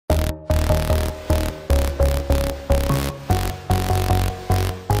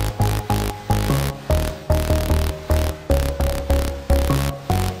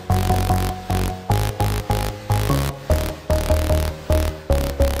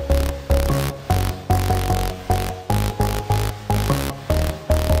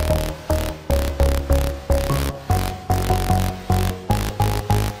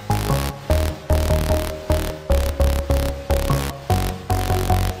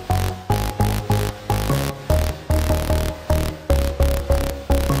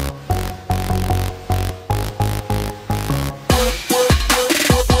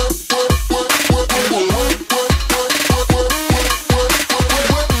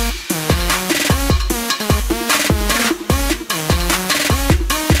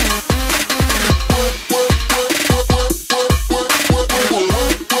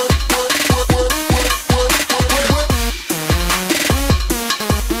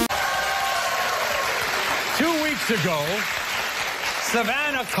ago,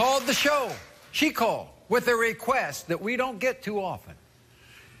 Savannah called the show. She called with a request that we don't get too often.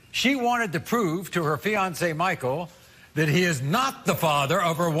 She wanted to prove to her fiancé, Michael, that he is not the father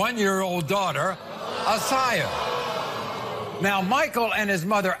of her one-year-old daughter, Asaya. Now, Michael and his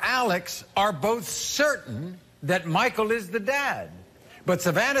mother, Alex, are both certain that Michael is the dad. But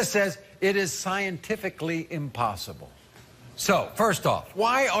Savannah says it is scientifically impossible. So, first off,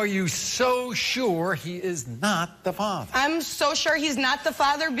 why are you so sure he is not the father? I'm so sure he's not the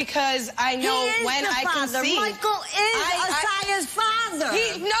father because I know when I conceived. Michael is Asaya's father.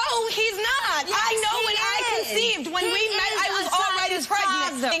 No, he's not. Yes, I know when I conceived. When we met, I was already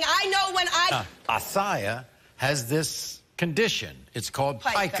pregnant. I know when I... Asaya has this condition. It's called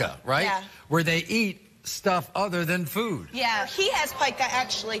pica, right? Yeah. Where they eat stuff other than food. Yeah, he has pica,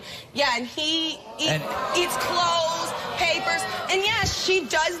 actually. Yeah, and he eats clothes, papers, and yeah, she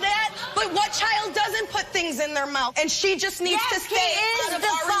does that, but what child doesn't put things in their mouth? And she just needs to stay out of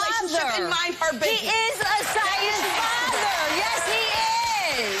our relationship and mind her business. He is Asaya's father. Yes,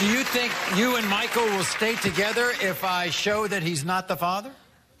 he is. Do you think you and Michael will stay together if I show that he's not the father?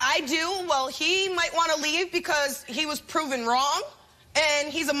 I do. Well, he might want to leave because he was proven wrong. And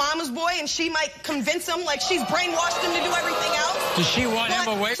he's a mama's boy, and she might convince him, like she's brainwashed him to do everything else. Does she want him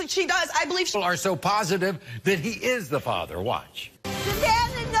away? She does. I believe she... People are so positive that he is the father. Watch.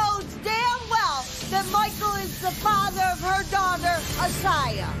 Savannah knows damn well that Michael is the father of her daughter,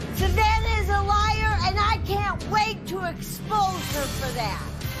 Asaya. Savannah is a liar, and I can't wait to expose her for that.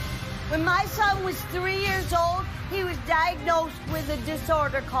 When my son was 3 years old, he was diagnosed with a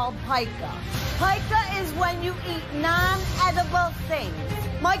disorder called pica. Pica is when you eat non-edible things.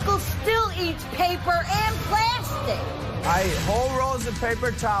 Michael still eats paper and plastic. I eat whole rolls of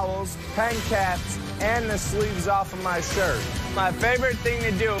paper towels, pen caps, and the sleeves off of my shirt. My favorite thing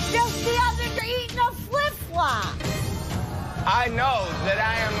to do... Just the other day, eating a flip-flop. I know that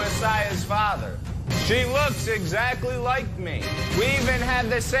I am Messiah's father. She looks exactly like me. We even have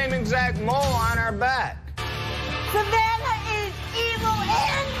the same exact mole on our back. Savannah is evil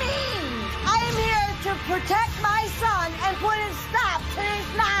and mean. I am here to protect my son and put a stop to this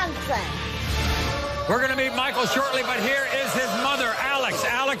nonsense. We're going to meet Michael shortly, but here is his mother, Alex.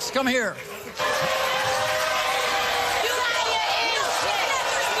 Alex, come here.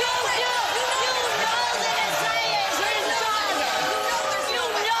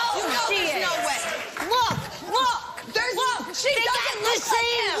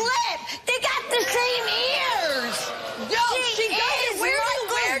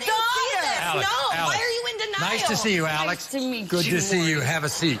 Nice to see you, Alex. Nice to meet Good you. to see you. Have a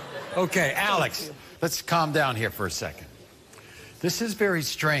seat. Okay, Alex, let's calm down here for a second. This is very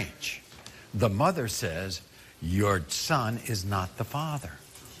strange. The mother says your son is not the father.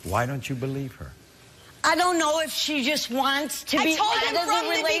 Why don't you believe her? I don't know if she just wants to be out of the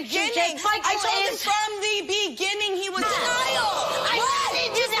relationship. I told him from the beginning he was denial.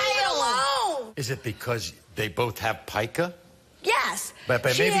 Denial. Is it because they both have pica? Yes. But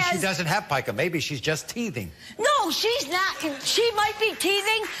maybe she doesn't have pica. Maybe she's just teething. No, she's not. She might be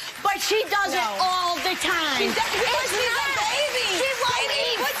teething, but she does it all the time. She does, because she's a baby. She won't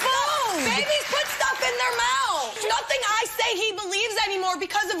eat food. Babies put stuff in their mouth. Nothing I say he believes anymore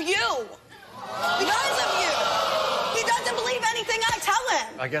because of you. Because of you. He doesn't believe anything I tell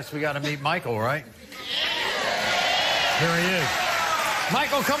him. I guess we got to meet Michael, right? Here he is.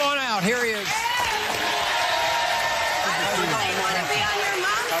 Michael, come on out. Here he is.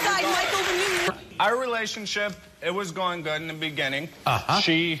 Our relationship, it was going good in the beginning. Uh-huh.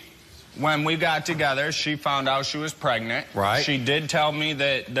 When we got together, she found out she was pregnant. Right. She did tell me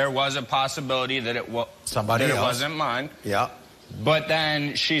that there was a possibility that it wasn't mine. Yeah. But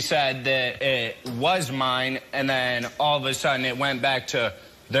then she said that it was mine, and then all of a sudden it went back to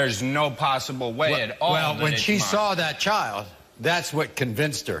there's no possible way at all. Well, when she saw that child, that's what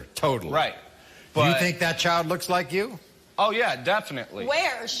convinced her totally. Right. Do you think that child looks like you? Oh, yeah, definitely.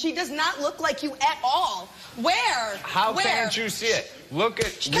 Where? She does not look like you at all. Where? How can't you see it? Look at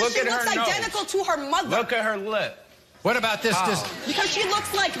her nose. Because she looks identical to her mother. Look at her lip. What about this? Because she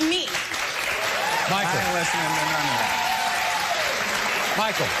looks like me. Michael. I ain't listening to none of that.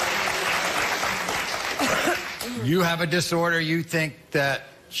 Michael. You have a disorder. You think that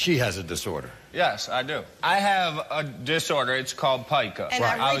she has a disorder. Yes, I do. I have a disorder. It's called pica. And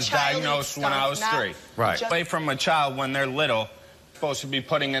I was diagnosed when I was 3. Right. Away from a child when they're little, supposed to be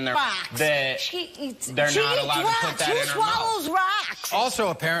putting in their rocks. They're not allowed to put that in her mouth. Who swallows rocks? Also,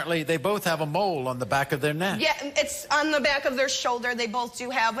 apparently, they both have a mole on the back of their neck. Yeah, it's on the back of their shoulder. They both do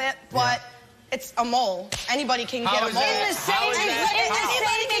have it, but it's a mole. Anybody can get a mole. In the same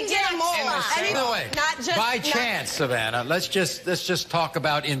Anybody can get a mole. By by chance, Savannah, let's just talk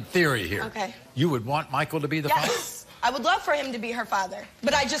about in theory here. Okay. You would want Michael to be the father? Yes. I would love for him to be her father,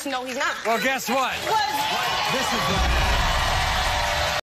 but I just know he's not. Well, guess what? What? This is